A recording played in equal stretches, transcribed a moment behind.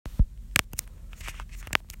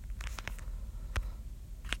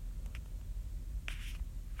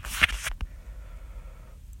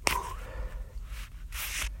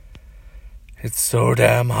It's so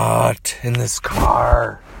damn hot in this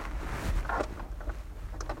car.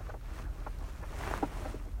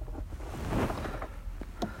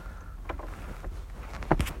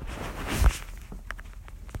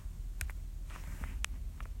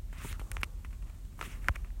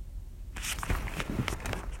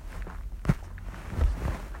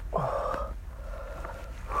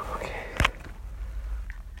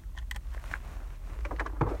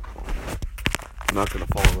 I'm not going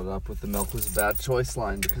to follow it up with the milk was a bad choice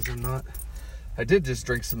line because I did just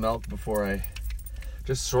drink some milk before I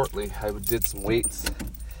did some weights.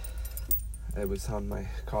 I was on my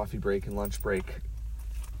coffee break and lunch break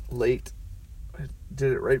late. I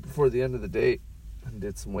did it right before the end of the day and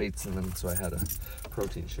did some weights, and then so I had a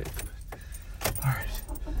protein shake. All right.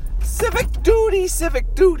 Civic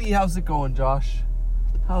duty. How's it going, Josh?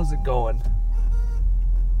 How's it going?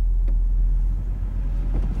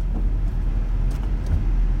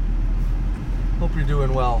 Hope you're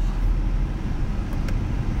doing well.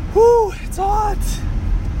 Whoo, it's hot.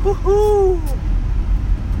 Woohoo.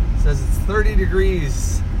 Says it's 30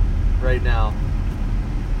 degrees right now.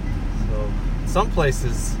 So, some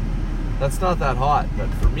places, that's not that hot, but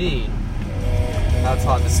for me, that's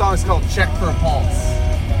hot. This song is called Check for a Pulse.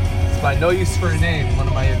 It's by No Use for a Name, one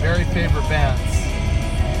of my very favorite bands,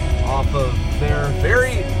 off of their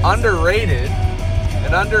very underrated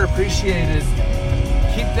and underappreciated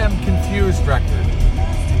Keep Them Confused record.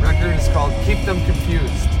 The record is called Keep Them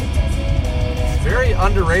Confused. It's very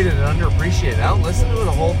underrated and underappreciated. I don't listen to it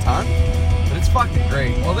a whole ton, but it's fucking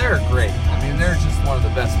great. Well, they're great. I mean, they're just one of the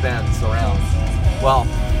best bands around. Well,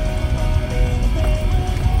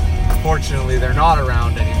 unfortunately, they're not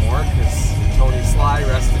around anymore because Tony Sly,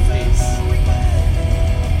 rest in peace.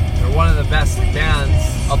 They're one of the best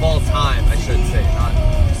bands of all time, I should say. Not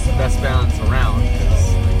the best bands around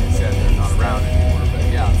because, like I said, they're not around anymore.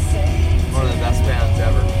 Yeah, one of the best bands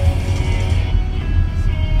ever.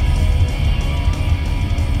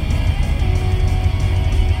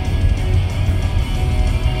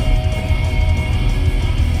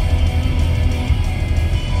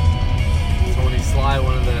 Tony Sly,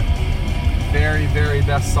 one of the very, very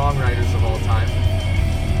best songwriters of all time.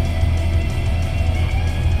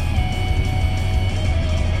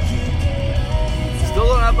 Still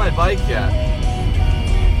don't have my bike yet.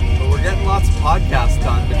 We're getting lots of podcasts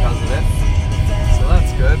done because of it, so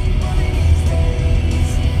that's good.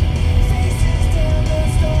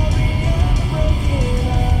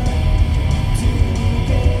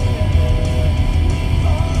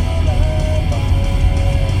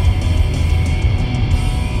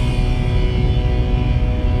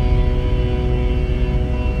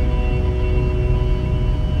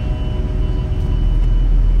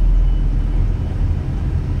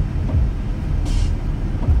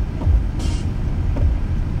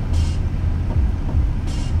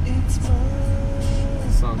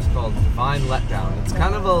 Letdown. It's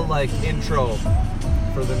kind of a intro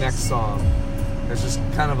for the next song. There's just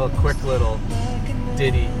kind of a quick little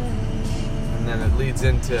ditty, and then it leads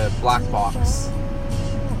into Black Box.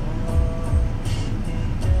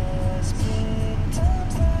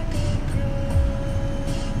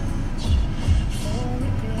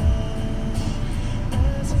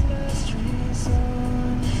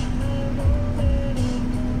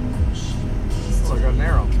 Oh, I got an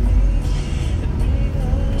arrow.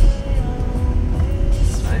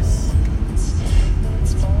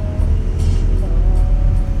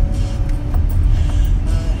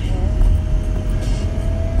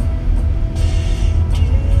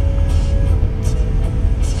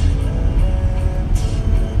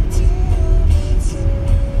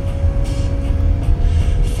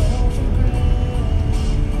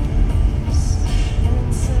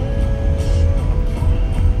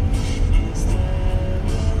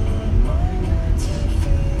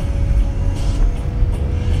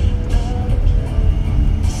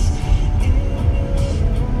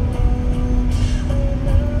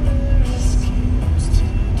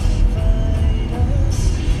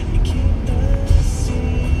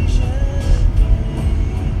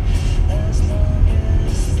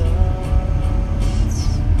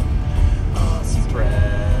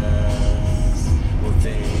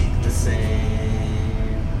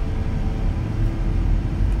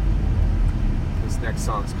 Next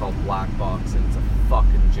song's called Black Box, and it's a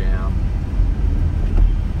fucking jam.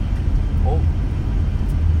 Oh,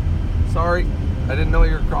 sorry, I didn't know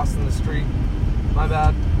you were crossing the street. My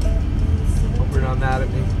bad. Hope you're not mad at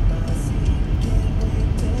me.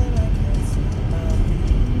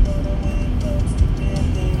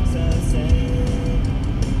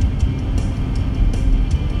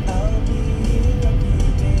 I'll be here a few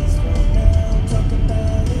days from now. Talk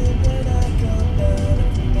about it when I come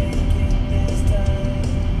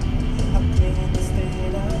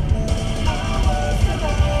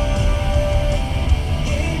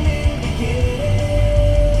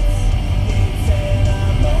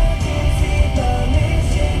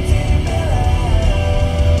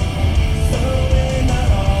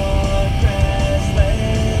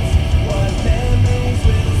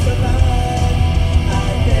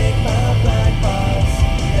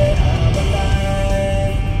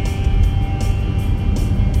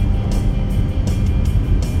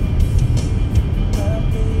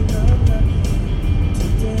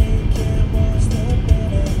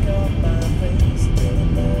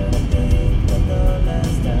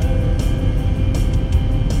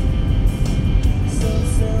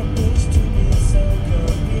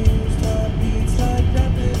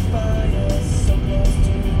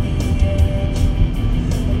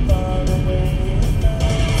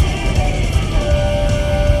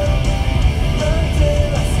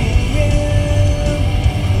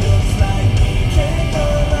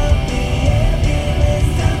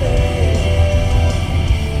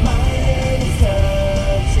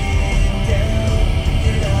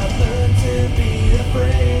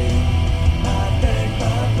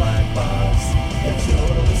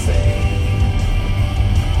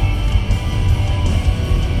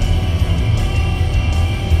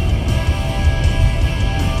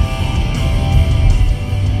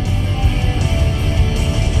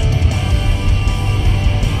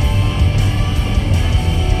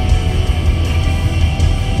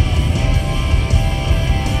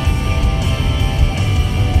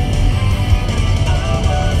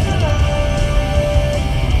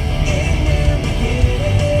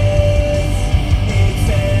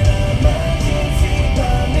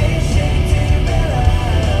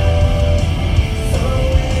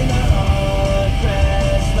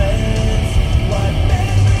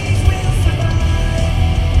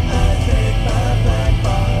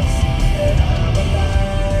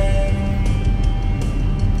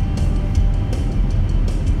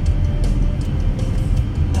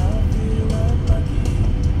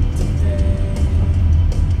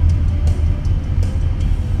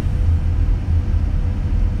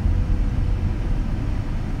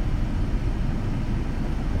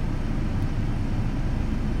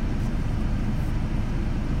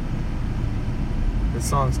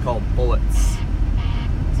song's called Bullets.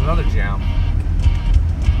 It's another jam.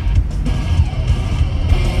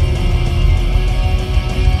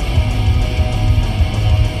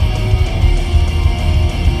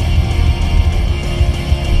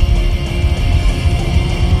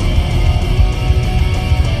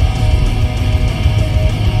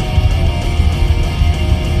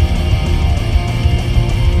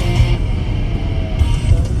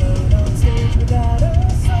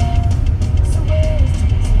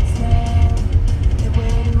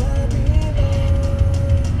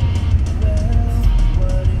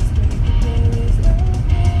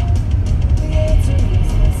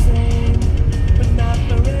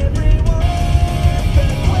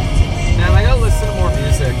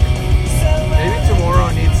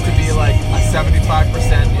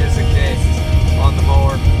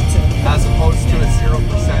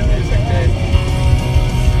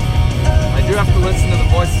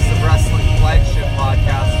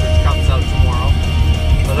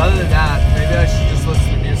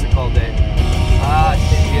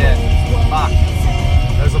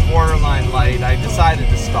 I decided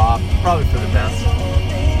to stop, probably for the best.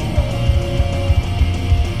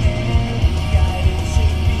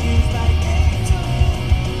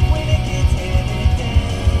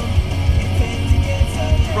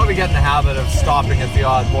 Probably get in the habit of stopping at the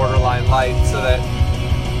odd borderline light so that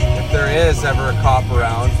if there is ever a cop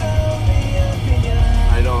around,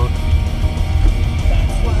 I don't,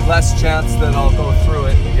 less chance that I'll go through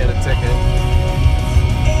it and get a ticket.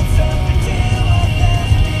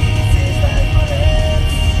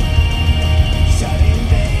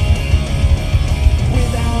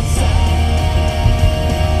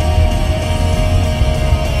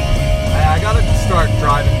 I gotta start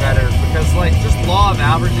driving better because, like, just law of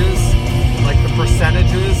averages, like the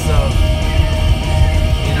percentages of,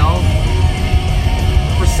 you know,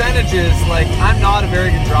 percentages, like, I'm not a very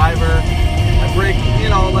good driver. I break, you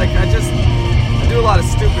know, like, I do a lot of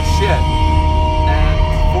stupid shit. And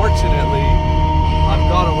fortunately, I've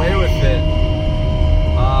got away with it.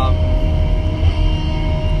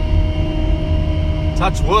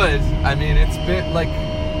 Touch wood, I mean, it's been, like,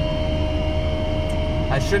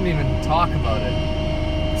 I shouldn't even talk about it.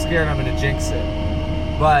 I'm scared I'm gonna jinx it.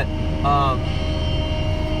 But,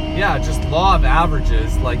 yeah, just law of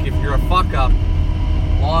averages. Like, if you're a fuck up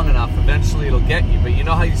long enough, eventually it'll get you. But you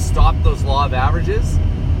know how you stop those law of averages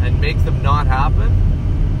and make them not happen?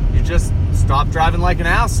 You just stop driving like an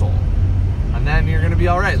asshole. And then you're gonna be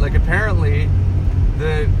alright. Like, apparently,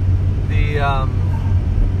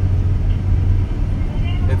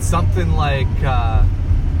 it's something like,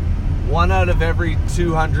 1 out of every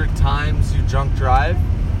 200 times you drunk drive,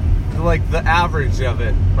 like the average of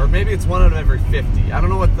it, or maybe it's 1 out of every 50. I don't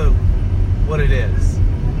know what it is,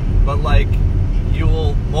 but like you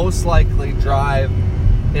will most likely drive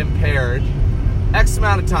impaired X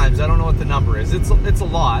amount of times. I don't know what the number is. It's a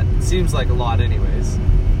lot. It seems like a lot, anyways.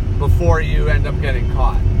 Before you end up getting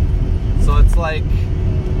caught. So it's like,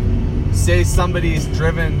 say somebody's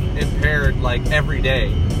driven impaired like every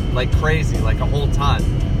day, like crazy, like a whole ton.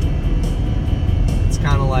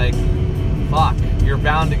 Kind of like, fuck, you're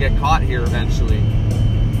bound to get caught here eventually.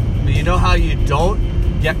 But you know how you don't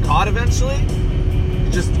get caught eventually? You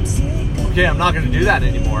just, okay, I'm not going to do that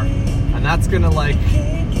anymore. And that's going to, like,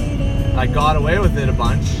 I got away with it a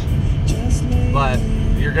bunch, but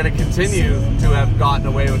you're going to continue to have gotten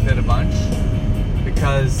away with it a bunch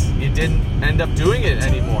because you didn't end up doing it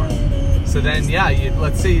anymore. So then, yeah,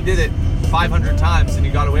 let's say you did it 500 times and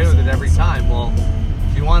you got away with it every time. Well,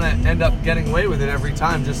 if you want to end up getting away with it every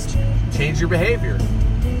time, just change your behavior.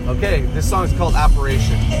 Okay, this song's called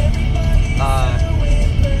Apparition.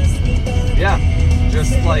 Yeah,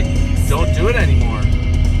 just like, don't do it anymore.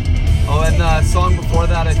 Oh, and the song before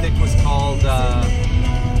that I think was called,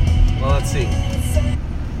 well, let's see.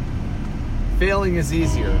 Failing is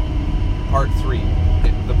Easier, Part 3.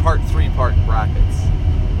 The Part 3 part in brackets.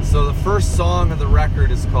 So the first song of the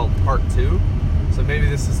record is called Part 2. So maybe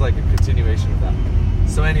this is like a continuation of that.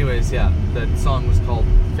 So anyways, yeah, that song was called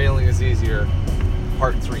Failing is Easier,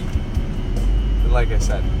 Part 3. And like I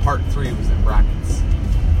said, Part 3 was in brackets.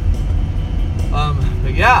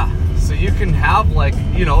 But yeah, so you can have, like,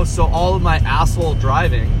 you know, so all of my asshole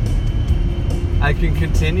driving, I can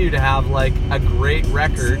continue to have like a great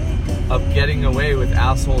record of getting away with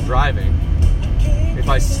asshole driving if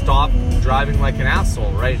I stop driving like an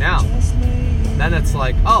asshole right now. Then it's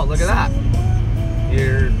like, oh, look at that.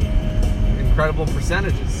 You're incredible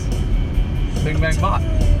percentages. Bing bang bot.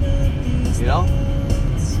 You know?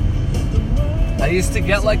 I used to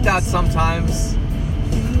get like that sometimes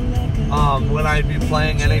when I'd be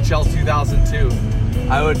playing NHL 2002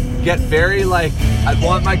 I would get very like, I'd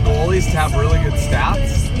want my goalies to have really good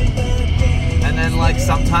stats. And then like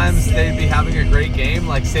sometimes they'd be having a great game.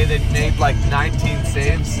 Like say they'd made like 19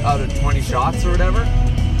 saves out of 20 shots or whatever.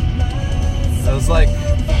 I was like,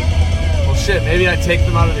 well shit, maybe I take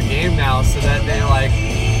them out of the game now so that they like,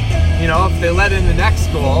 you know, if they let in the next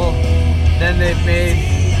goal, then they've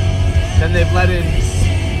let in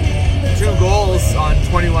 2 goals on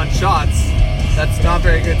 21 shots. That's not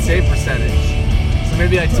very good save percentage. So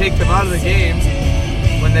maybe I take them out of the game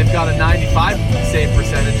when they've got a 95 save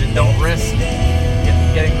percentage and don't risk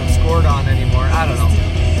getting them scored on anymore. I don't know.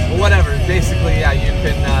 But whatever. Basically, yeah, you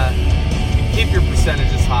can keep your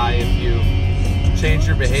percentages high if you change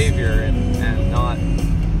your behavior and not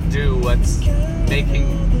do what's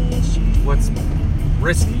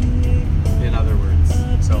risky, in other words.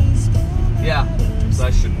 So, yeah. So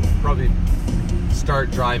I should probably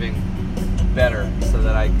start driving better so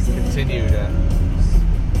that I can continue to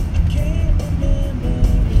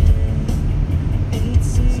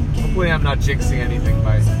hopefully I'm not jinxing anything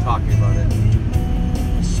by talking about it.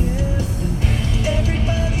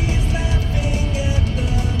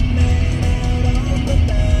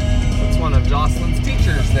 That's one of Jocelyn's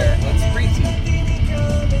teachers there. That's Preeti.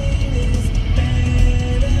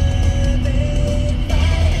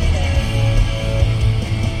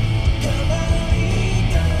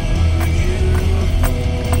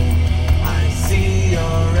 I see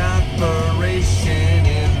your apparition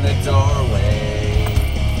in the doorway.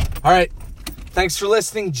 All right, thanks for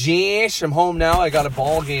listening, Josh. I'm home now. I got a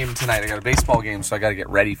ball game tonight. I got a baseball game, so I got to get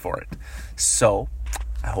ready for it. So,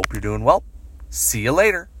 I hope you're doing well. See you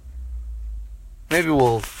later. Maybe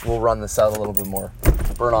we'll run this out a little bit more.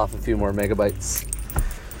 Burn off a few more megabytes.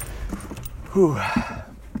 Whew.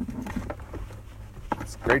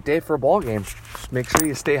 It's a great day for a ball game. Just make sure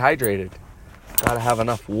you stay hydrated. Got to have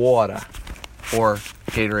enough water or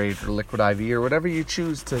Gatorade or Liquid IV or whatever you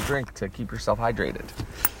choose to drink to keep yourself hydrated.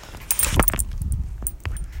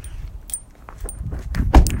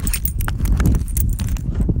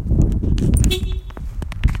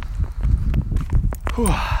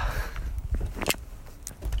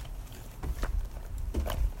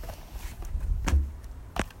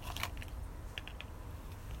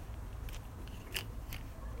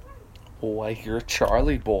 Oh, I hear a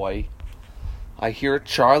Charlie boy. I hear a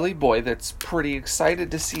Charlie boy that's pretty excited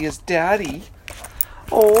to see his daddy.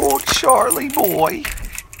 Oh, Charlie boy.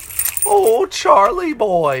 Oh, Charlie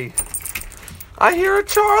boy. I hear a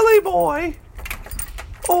Charlie boy.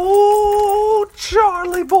 Oh,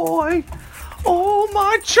 Charlie boy. Oh,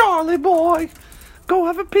 my Charlie boy. Go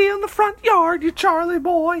have a pee in the front yard, you Charlie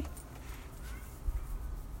boy.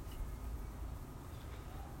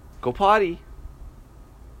 Go potty.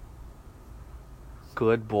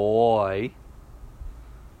 Good boy.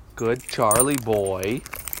 Good Charlie boy.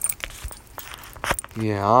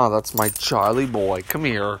 Yeah, that's my Charlie boy. Come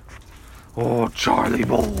here. Oh, Charlie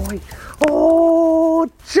boy. Oh,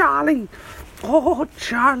 Charlie. Oh,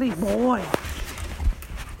 Charlie boy.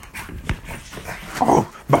 Oh,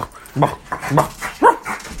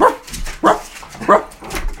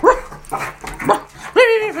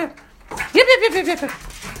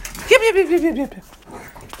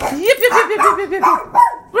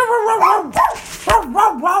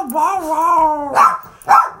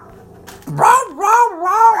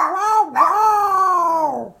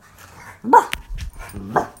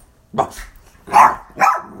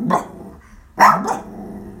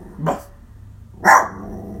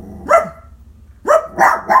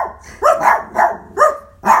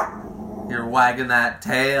 you're wagging that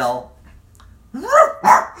tail.